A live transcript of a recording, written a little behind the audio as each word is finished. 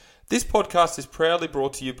This podcast is proudly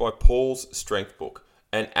brought to you by Paul's Strength Book,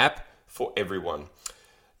 an app for everyone.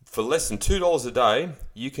 For less than $2 a day,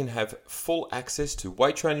 you can have full access to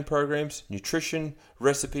weight training programs, nutrition,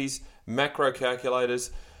 recipes, macro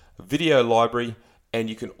calculators, video library, and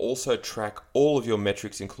you can also track all of your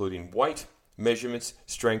metrics including weight, measurements,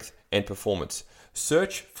 strength, and performance.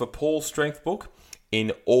 Search for Paul's Strength Book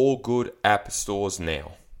in all good app stores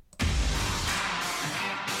now.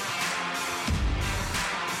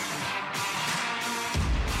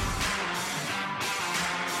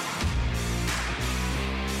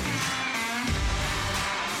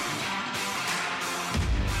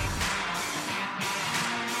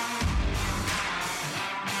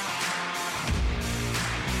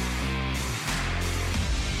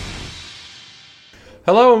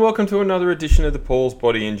 Hello and welcome to another edition of the Paul's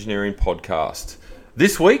Body Engineering Podcast.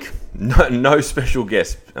 This week, no special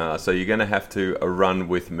guest, so you're going to have to run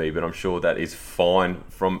with me, but I'm sure that is fine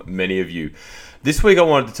from many of you. This week I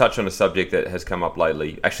wanted to touch on a subject that has come up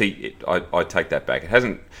lately. Actually, I take that back.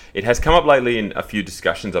 It has come up lately in a few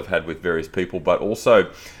discussions I've had with various people, but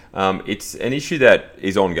also it's an issue that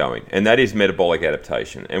is ongoing, and that is metabolic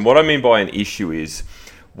adaptation. And what I mean by an issue is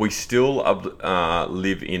we still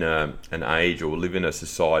live in an age or live in a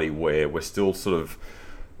society where we're still sort of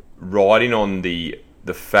riding on the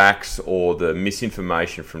facts or the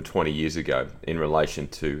misinformation from 20 years ago in relation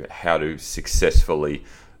to how to successfully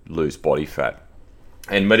lose body fat.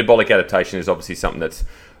 And metabolic adaptation is obviously something that's,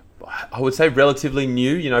 I would say, relatively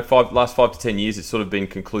new. You know, last 5 to 10 years, it's sort of been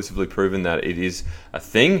conclusively proven that it is a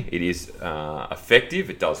thing. It is effective.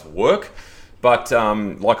 It does work. But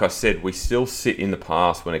like I said, we still sit in the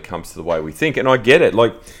past when it comes to the way we think. And I get it.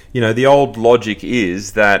 Like, you know, the old logic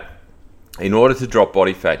is that in order to drop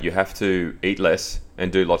body fat, you have to eat less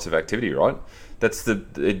and do lots of activity, right?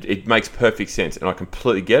 It makes perfect sense. And I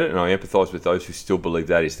completely get it. And I empathize with those who still believe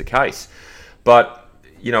that is the case. But,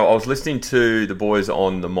 you know, I was listening to the boys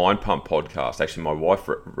on the Mind Pump podcast. Actually, my wife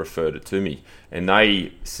referred it to me. And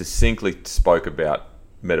they succinctly spoke about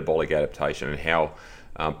metabolic adaptation and how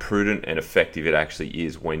prudent and effective it actually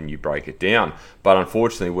is when you break it down. But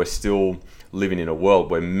unfortunately, we're still living in a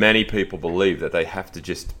world where many people believe that they have to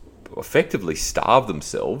just effectively starve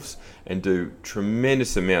themselves and do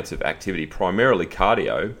tremendous amounts of activity, primarily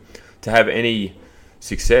cardio, to have any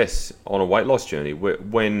success on a weight loss journey,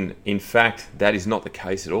 when in fact that is not the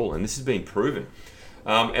case at all. And this has been proven.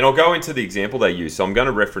 And I'll go into the example they use. So I'm going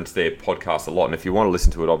to reference their podcast a lot. And if you want to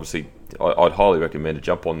listen to it, obviously, I'd highly recommend it.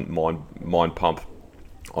 Jump on Mind Pump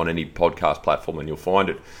on any podcast platform and you'll find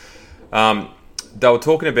it. They were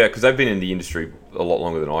talking about, because they've been in the industry a lot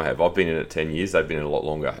longer than I have. I've been in it 10 years, they've been in it a lot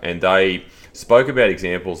longer. And they spoke about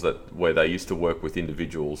examples where they used to work with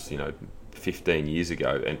individuals, 15 years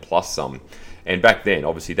ago and plus some. And back then,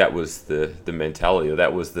 obviously, that was the mentality, or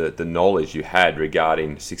that was the knowledge you had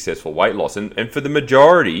regarding successful weight loss. And for the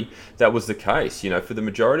majority, that was the case. For the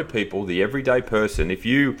majority of people, the everyday person, if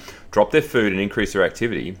you drop their food and increase their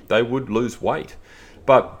activity, they would lose weight.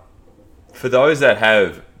 But for those that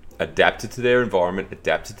have adapted to their environment,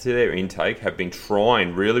 adapted to their intake, have been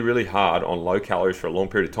trying really, really hard on low calories for a long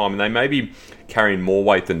period of time, and they may be carrying more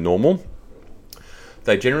weight than normal,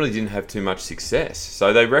 they generally didn't have too much success.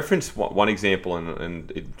 So they referenced one example, and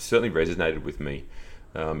it certainly resonated with me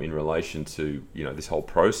in relation to this whole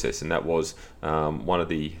process, and that was one of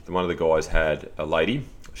the guys had a lady.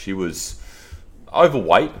 She was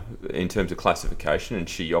overweight in terms of classification, and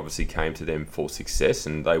she obviously came to them for success,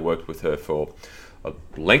 and they worked with her for a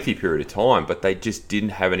lengthy period of time, but they just didn't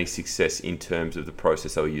have any success in terms of the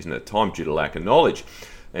process they were using at the time due to lack of knowledge.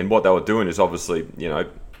 And what they were doing is obviously,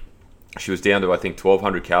 she was down to, I think,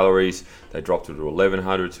 1,200 calories. They dropped it to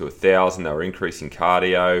 1,100 to 1,000. They were increasing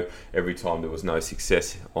cardio every time there was no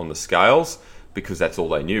success on the scales, because that's all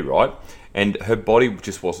they knew, right? And her body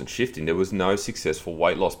just wasn't shifting. There was no successful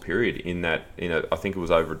weight loss period in that, I think it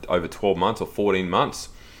was over 12 months or 14 months.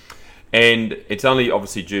 And it's only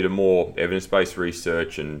obviously due to more evidence-based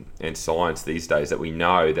research and science these days that we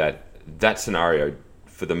know that scenario,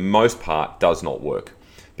 for the most part, does not work,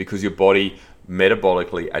 because your body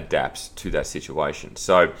metabolically adapts to that situation.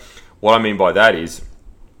 So what I mean by that is,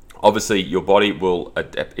 obviously, your body will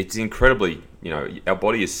adapt. It's incredibly, our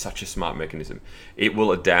body is such a smart mechanism. It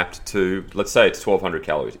will adapt to, let's say it's 1,200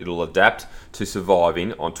 calories. It'll adapt to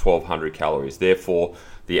surviving on 1,200 calories. Therefore,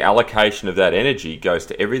 the allocation of that energy goes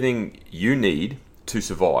to everything you need to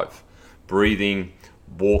survive. Breathing,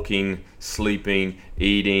 walking, sleeping,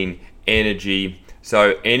 eating, energy.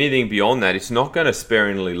 So anything beyond that, it's not going to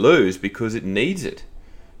sparingly lose because it needs it.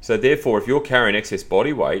 So therefore, if you're carrying excess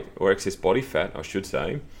body weight, or excess body fat, I should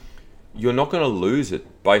say, you're not going to lose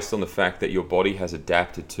it based on the fact that your body has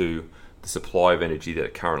adapted to the supply of energy that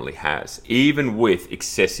it currently has, even with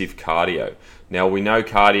excessive cardio. Now, we know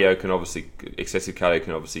excessive cardio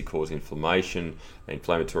can obviously cause inflammation,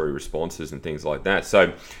 inflammatory responses and things like that.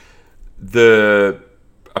 So the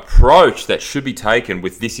approach that should be taken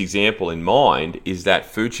with this example in mind is that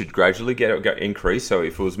food should gradually get increased. So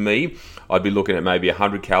if it was me, I'd be looking at maybe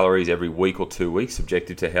 100 calories every week or 2 weeks,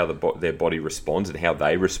 subjective to how their body responds and how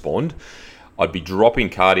they respond. I'd be dropping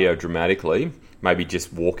cardio dramatically, maybe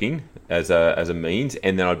just walking as a means,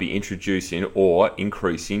 and then I'd be introducing or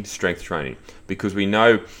increasing strength training, because we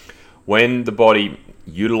know when the body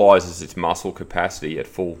utilizes its muscle capacity at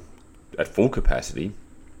full capacity,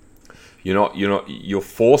 you're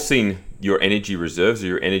forcing your energy reserves or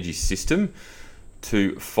your energy system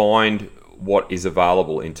to find what is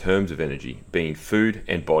available in terms of energy, being food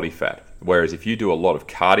and body fat. Whereas if you do a lot of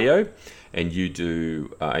cardio and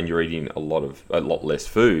you're eating a lot less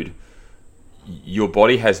food, your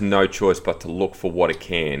body has no choice but to look for what it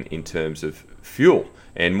can in terms of fuel.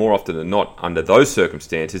 And more often than not, under those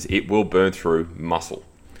circumstances, it will burn through muscle.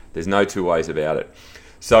 There's no two ways about it.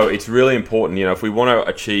 So it's really important, if we want to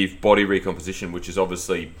achieve body recomposition, which is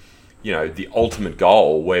obviously, the ultimate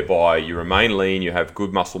goal, whereby you remain lean, you have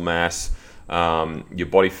good muscle mass, your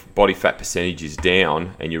body fat percentage is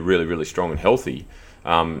down, and you're really, really strong and healthy.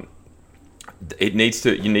 You need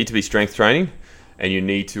to be strength training, and you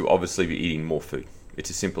need to obviously be eating more food.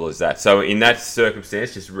 It's as simple as that. So in that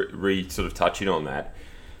circumstance, just sort of touching on that,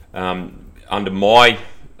 under my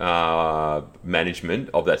management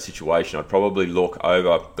of that situation, I'd probably look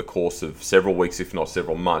over the course of several weeks, if not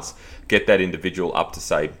several months, get that individual up to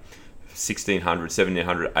say 1,600,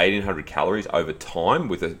 1,700, 1,800 calories over time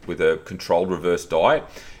with a controlled reverse diet,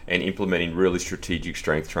 and implementing really strategic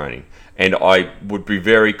strength training. And I would be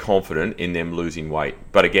very confident in them losing weight.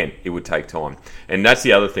 But again, it would take time. And that's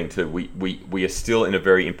the other thing too. We are still in a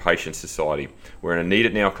very impatient society. We're in a need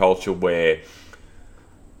it now culture where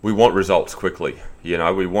we want results quickly.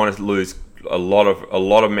 We want to lose a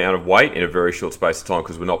lot amount of weight in a very short space of time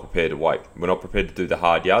because we're not prepared to wait. We're not prepared to do the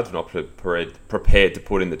hard yards. We're not prepared to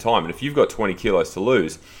put in the time. And if you've got 20 kilos to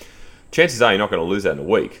lose, chances are you're not going to lose that in a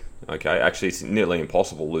week. Okay, actually, it's nearly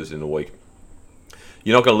impossible to lose it in a week.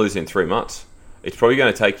 You're not going to lose it in 3 months. It's probably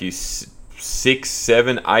going to take you 6,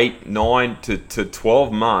 7, 8, 9 to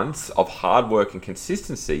 12 months of hard work and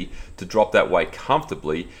consistency to drop that weight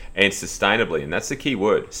comfortably and sustainably. And that's the key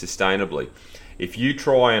word, sustainably. If you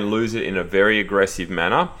try and lose it in a very aggressive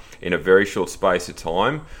manner, in a very short space of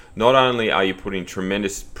time, not only are you putting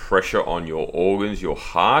tremendous pressure on your organs, your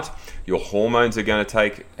heart, your hormones are going to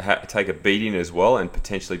take a beating as well and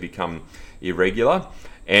potentially become irregular.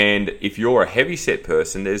 And if you're a heavy set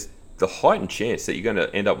person, there's the heightened chance that you're going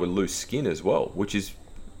to end up with loose skin as well, which is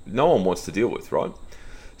no one wants to deal with, right?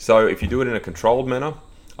 So if you do it in a controlled manner,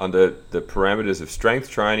 under the parameters of strength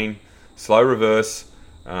training, slow reverse,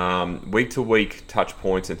 week-to-week touch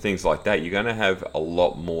points and things like that, you're going to have a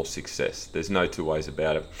lot more success. There's no two ways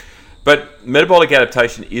about it. But metabolic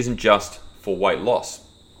adaptation isn't just for weight loss.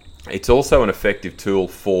 It's also an effective tool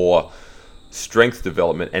for strength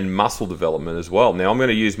development and muscle development as well. Now, I'm going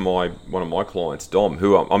to use one of my clients, Dom,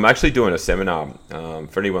 who I'm actually doing a seminar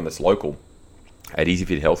for anyone that's local at Easy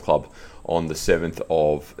Fit Health Club on the 7th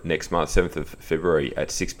of next month, 7th of February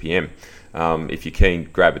at 6 p.m. If you're keen,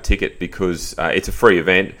 grab a ticket because it's a free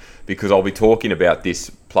event, because I'll be talking about this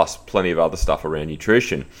plus plenty of other stuff around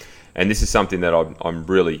nutrition. And this is something that I'm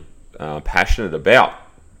really passionate about.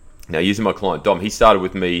 Now, using my client Dom, he started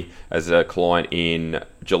with me as a client in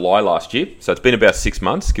July last year. So it's been about 6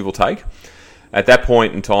 months, give or take. At that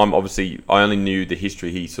point in time, obviously, I only knew the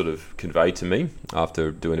history he sort of conveyed to me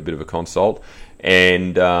after doing a bit of a consult.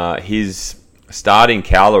 And his starting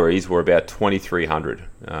calories were about 2,300,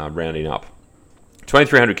 rounding up.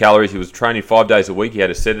 2,300 calories. He was training 5 days a week. He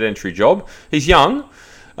had a sedentary job. He's young,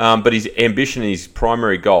 but his ambition and his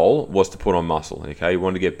primary goal was to put on muscle. Okay, he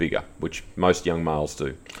wanted to get bigger, which most young males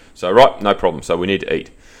do. So, right, no problem. So we need to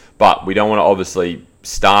eat. But we don't want to obviously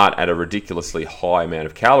start at a ridiculously high amount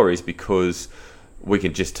of calories, because we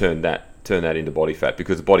can just turn that into body fat,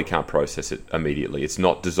 because the body can't process it immediately. It's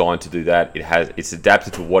not designed to do that. It's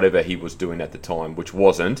adapted to whatever he was doing at the time, which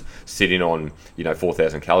wasn't sitting on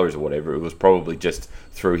 4,000 calories or whatever. It was probably just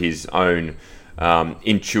through his own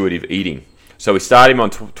intuitive eating. So we started him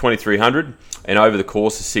on 2,300, and over the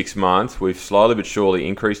course of 6 months, we've slowly but surely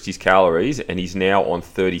increased his calories, and he's now on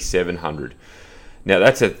 3,700. Now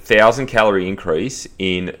that's a 1,000 calorie increase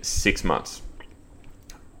in 6 months.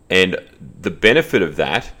 And the benefit of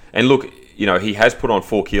that, and look, he has put on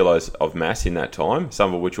 4 kilos of mass in that time,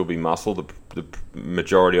 some of which will be muscle, the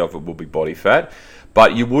majority of it will be body fat,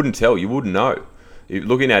 but you wouldn't know.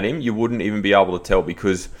 Looking at him, you wouldn't even be able to tell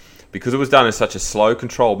because it was done in such a slow,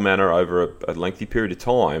 controlled manner over a lengthy period of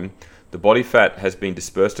time. The body fat has been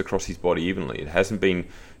dispersed across his body evenly. It hasn't been,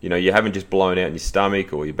 you haven't just blown out in your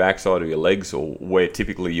stomach or your backside or your legs or where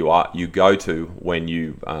typically you go to when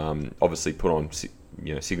you obviously put on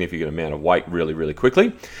significant amount of weight really, really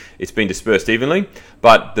quickly. It's been dispersed evenly.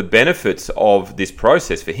 But the benefits of this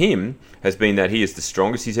process for him has been that he is the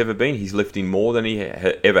strongest he's ever been. He's lifting more than he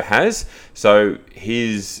ever has. So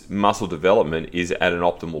his muscle development is at an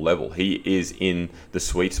optimal level. He is in the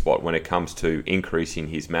sweet spot when it comes to increasing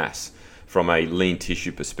his mass from a lean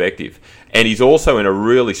tissue perspective. And he's also in a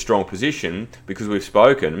really strong position because we've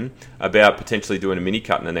spoken about potentially doing a mini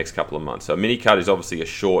cut in the next couple of months. So a mini cut is obviously a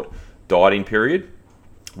short dieting period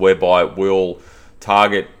whereby we'll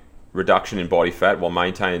target reduction in body fat while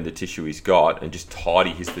maintaining the tissue he's got and just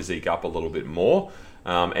tidy his physique up a little bit more.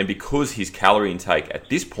 And because his calorie intake at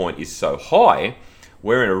this point is so high,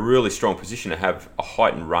 we're in a really strong position to have a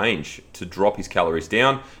heightened range to drop his calories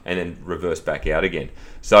down and then reverse back out again.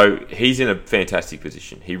 So he's in a fantastic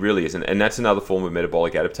position. He really is. And that's another form of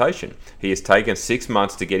metabolic adaptation. He has taken 6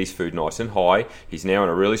 months to get his food nice and high. He's now in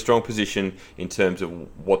a really strong position in terms of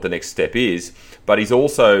what the next step is. But he's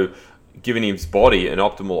also given his body an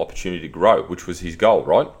optimal opportunity to grow, which was his goal,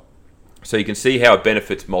 right? So you can see how it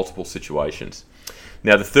benefits multiple situations.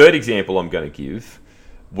 Now, the third example I'm going to give,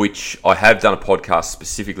 which I have done a podcast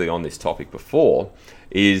specifically on this topic before,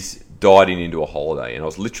 is dieting into a holiday. And I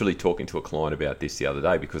was literally talking to a client about this the other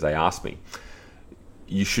day because they asked me,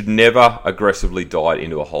 you should never aggressively diet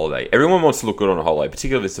into a holiday. Everyone wants to look good on a holiday,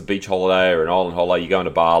 particularly if it's a beach holiday or an island holiday, you're going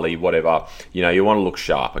to Bali, whatever. You want to look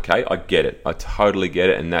sharp, okay? I get it. I totally get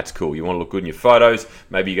it, and that's cool. You want to look good in your photos.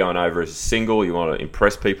 Maybe you're going over as a single. You want to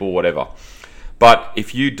impress people, whatever. But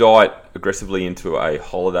if you diet aggressively into a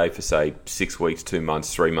holiday for, say, 6 weeks, 2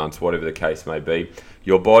 months, 3 months, whatever the case may be,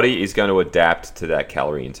 your body is going to adapt to that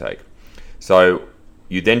calorie intake. So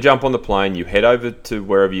you then jump on the plane, you head over to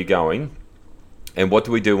wherever you're going, and what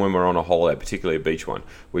do we do when we're on a holiday, particularly a beach one?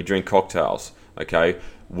 We drink cocktails, okay?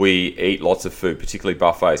 We eat lots of food, particularly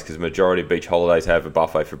buffets, because the majority of beach holidays have a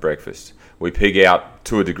buffet for breakfast. We pig out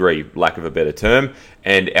to a degree, lack of a better term,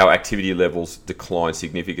 and our activity levels decline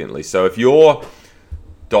significantly. So if you're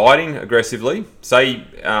dieting aggressively, say,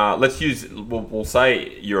 we'll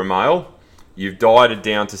say you're a male, you've dieted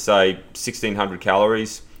down to, say, 1,600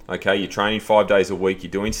 calories, okay, you're training 5 days a week,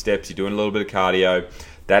 you're doing steps, you're doing a little bit of cardio.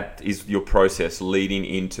 That is your process leading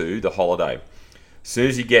into the holiday. As soon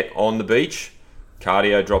as you get on the beach,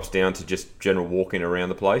 cardio drops down to just general walking around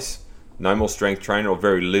the place. No more strength training or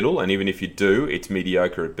very little, and even if you do, it's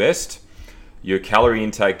mediocre at best. Your calorie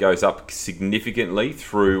intake goes up significantly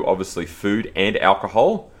through obviously food and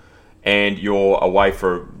alcohol, and you're away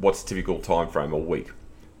for what's typical time frame, a week.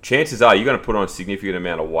 Chances are you're going to put on a significant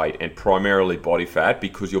amount of weight and primarily body fat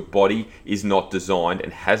because your body is not designed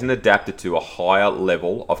and hasn't adapted to a higher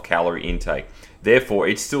level of calorie intake. Therefore,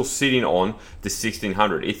 it's still sitting on the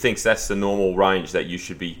 1,600. It thinks that's the normal range that you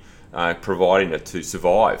should be providing it to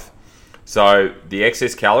survive. So the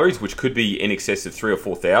excess calories, which could be in excess of 3,000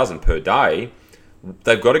 or 4,000 per day,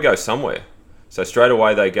 they've got to go somewhere. So straight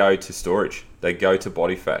away they go to storage. They go to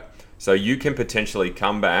body fat. So you can potentially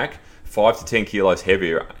come back 5 to 10 kilos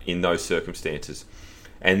heavier in those circumstances.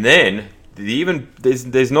 And then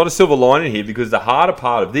there's not a silver lining here because the harder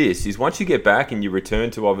part of this is once you get back and you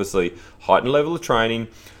return to obviously heightened level of training,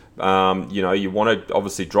 you want to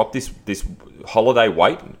obviously drop this holiday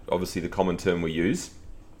weight, obviously the common term we use.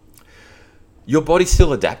 Your body's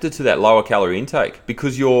still adapted to that lower calorie intake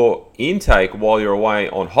because your intake while you're away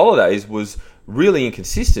on holidays was really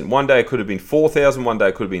inconsistent. One day it could have been 4,000, one day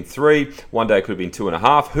it could have been 3, one day it could have been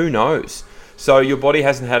 2.5, who knows? So your body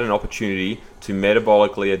hasn't had an opportunity to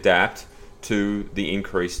metabolically adapt to the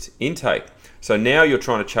increased intake. So now you're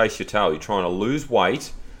trying to chase your tail. You're trying to lose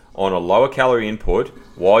weight on a lower calorie input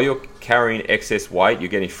while you're carrying excess weight. You're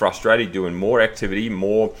getting frustrated, doing more activity,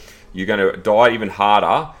 you're going to diet even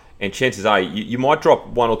harder, and chances are you might drop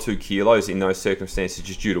 1 or 2 kilos in those circumstances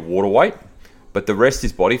just due to water weight, but the rest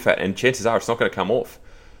is body fat, and chances are it's not going to come off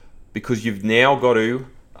because you've now got to,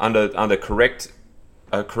 under a correct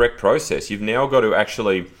process, you've now got to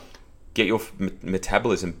actually get your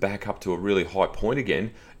metabolism back up to a really high point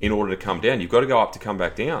again in order to come down. You've got to go up to come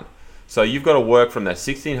back down. So you've got to work from that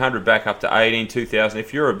 1,600 back up to 18, 2,000.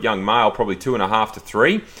 If you're a young male, probably 2.5 to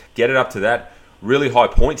 3. Get it up to that really high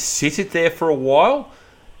point. Sit it there for a while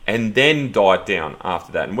and then diet down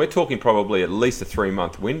after that. And we're talking probably at least a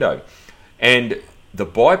 3-month window. And the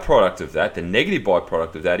byproduct of that, the negative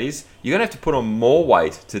byproduct of that is you're going to have to put on more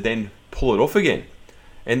weight to then pull it off again.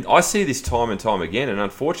 And I see this time and time again, and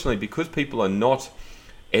unfortunately, because people are not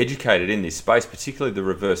educated in this space, particularly the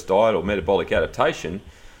reverse diet or metabolic adaptation,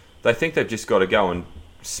 they think they've just got to go and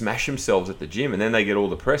smash themselves at the gym, and then they get all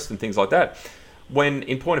depressed and things like that. When,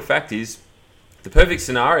 in point of fact, is the perfect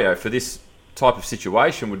scenario for this type of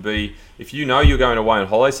situation would be if you know you're going away on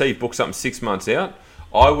holiday, say you've booked something 6 months out,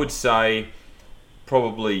 I would say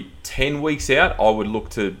probably 10 weeks out, I would look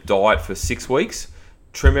to diet for 6 weeks,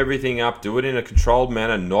 trim everything up, do it in a controlled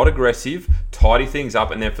manner, not aggressive, tidy things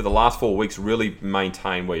up, and then for the last 4 weeks, really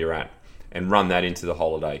maintain where you're at and run that into the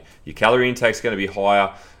holiday. Your calorie intake is going to be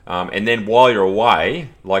higher, and then while you're away,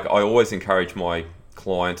 like I always encourage my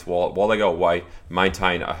clients, while they go away,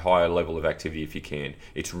 maintain a higher level of activity if you can.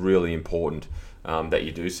 It's really important that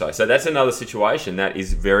you do so. So that's another situation that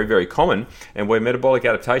is very, very common, and where metabolic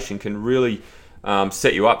adaptation can really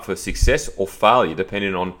set you up for success or failure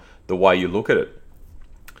depending on the way you look at it.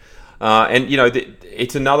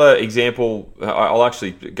 It's another example. I'll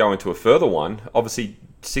actually go into a further one. Obviously,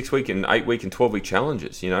 6 week and 8 week and 12 week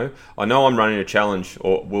challenges. I know I'm running a challenge,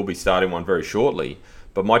 or will be starting one very shortly,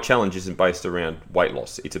 but my challenge isn't based around weight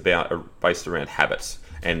loss. It's based around habits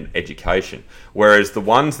and education. Whereas the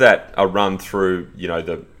ones that are run through,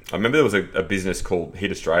 I remember there was a business called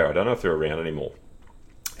Hit Australia. I don't know if they're around anymore.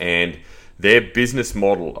 And their business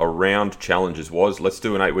model around challenges was, let's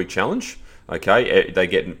do an 8 week challenge. Okay, they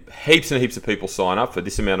get heaps and heaps of people sign up for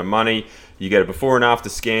this amount of money. You get a before and after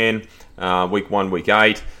scan, week 1, week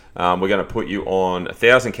 8. We're going to put you on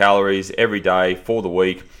 1,000 calories every day for the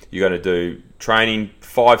week. You're going to do training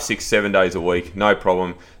 5, 6, 7 days a week, no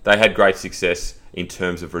problem. They had great success in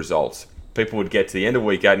terms of results. People would get to the end of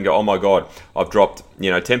week 8 and go, oh my God, I've dropped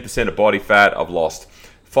 10% of body fat, I've lost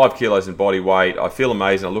 5 kilos in body weight, I feel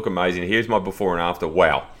amazing, I look amazing, here's my before and after,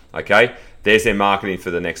 wow. Okay, there's their marketing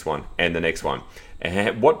for the next one and the next one.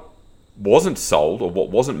 And what wasn't sold or what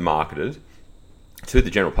wasn't marketed to the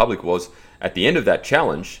general public was, at the end of that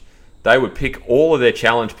challenge, they would pick all of their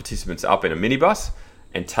challenge participants up in a minibus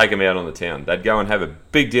and take them out on the town. They'd go and have a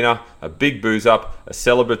big dinner, a big booze up, a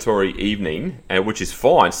celebratory evening, and which is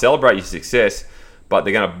fine, celebrate your success, but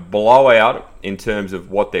they're going to blow out in terms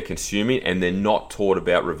of what they're consuming, and they're not taught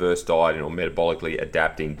about reverse dieting or metabolically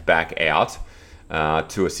adapting back out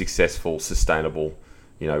to a successful, sustainable,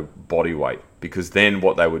 body weight. Because then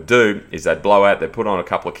what they would do is they'd blow out, they'd put on a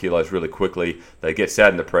couple of kilos really quickly, they'd get sad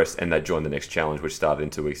and depressed, and they'd join the next challenge, which started in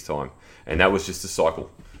 2 weeks' time. And that was just a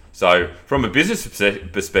cycle. So from a business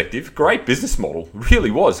perspective, great business model,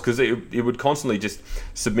 really was, because it would constantly just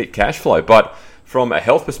submit cash flow. But from a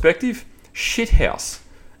health perspective, shithouse,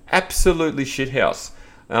 absolutely shithouse.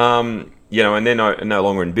 And they're no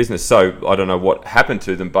longer in business, so I don't know what happened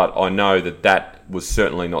to them, but I know that was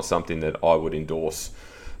certainly not something that I would endorse.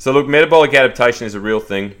 So look, metabolic adaptation is a real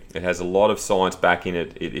thing. It has a lot of science back in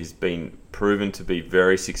it. It has been proven to be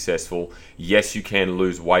very successful. Yes, you can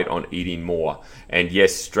lose weight on eating more. And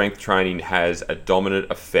yes, strength training has a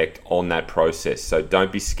dominant effect on that process. So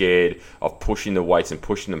don't be scared of pushing the weights and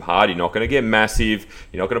pushing them hard. You're not going to get massive.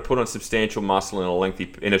 You're not going to put on substantial muscle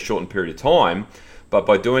in a shortened period of time. But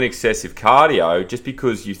by doing excessive cardio, just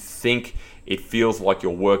because you think it feels like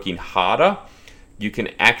you're working harder, you can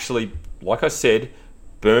actually, like I said,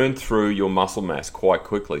 burn through your muscle mass quite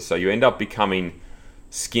quickly. So you end up becoming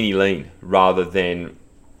skinny lean rather than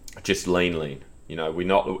just lean.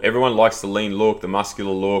 Everyone likes the lean look, the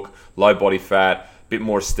muscular look, low body fat, bit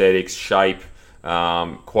more aesthetics, shape,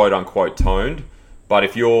 quote unquote toned. But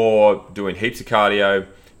if you're doing heaps of cardio,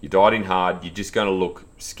 you're dieting hard, you're just going to look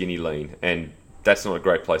skinny lean. And that's not a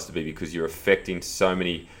great place to be, because you're affecting so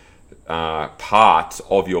many parts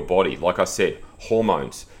of your body. Like I said,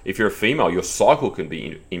 hormones. If you're a female, your cycle can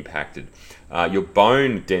be impacted. Your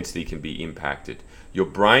bone density can be impacted. Your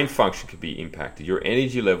brain function can be impacted. Your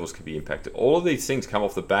energy levels can be impacted. All of these things come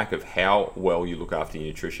off the back of how well you look after your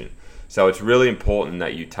nutrition. So it's really important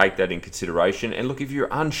that you take that in consideration. And look, if you're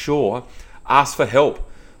unsure, ask for help.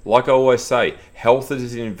 Like I always say, health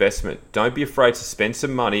is an investment. Don't be afraid to spend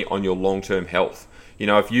some money on your long-term health.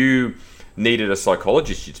 If you needed a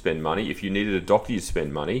psychologist, you'd spend money. If you needed a doctor, you'd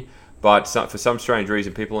spend money. But for some strange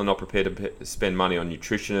reason, people are not prepared to spend money on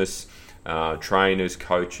nutritionists, trainers,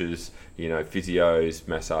 coaches, physios,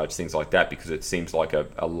 massage, things like that, because it seems like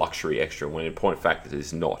a luxury extra, when in point of fact it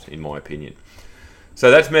is not, in my opinion. So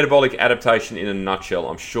that's metabolic adaptation in a nutshell.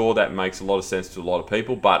 I'm sure that makes a lot of sense to a lot of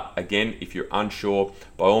people. But again, if you're unsure,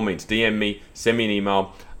 by all means, DM me, send me an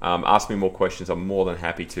email, ask me more questions. I'm more than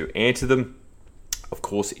happy to answer them. Of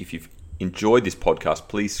course, if you've enjoyed this podcast,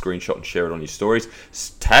 please screenshot and share it on your stories.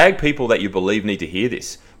 Tag people that you believe need to hear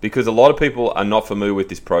this, because a lot of people are not familiar with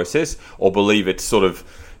this process or believe it's sort of,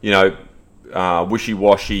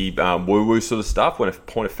 wishy-washy, woo-woo sort of stuff, when in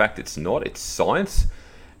point of fact it's not. It's science.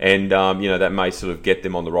 And, that may sort of get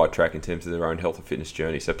them on the right track in terms of their own health and fitness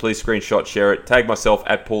journey. So please screenshot, share it. Tag myself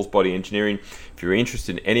at Paul's Body Engineering. If you're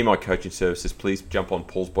interested in any of my coaching services, please jump on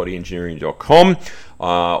paulsbodyengineering.com.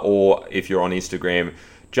 Or if you're on Instagram,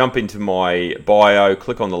 jump into my bio,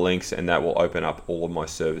 click on the links, and that will open up all of my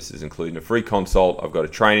services, including a free consult. I've got a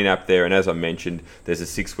training app there. And as I mentioned, there's a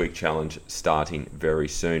 6-week challenge starting very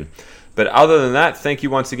soon. But other than that, thank you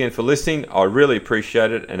once again for listening. I really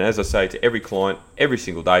appreciate it. And as I say to every client, every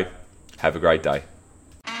single day, have a great day.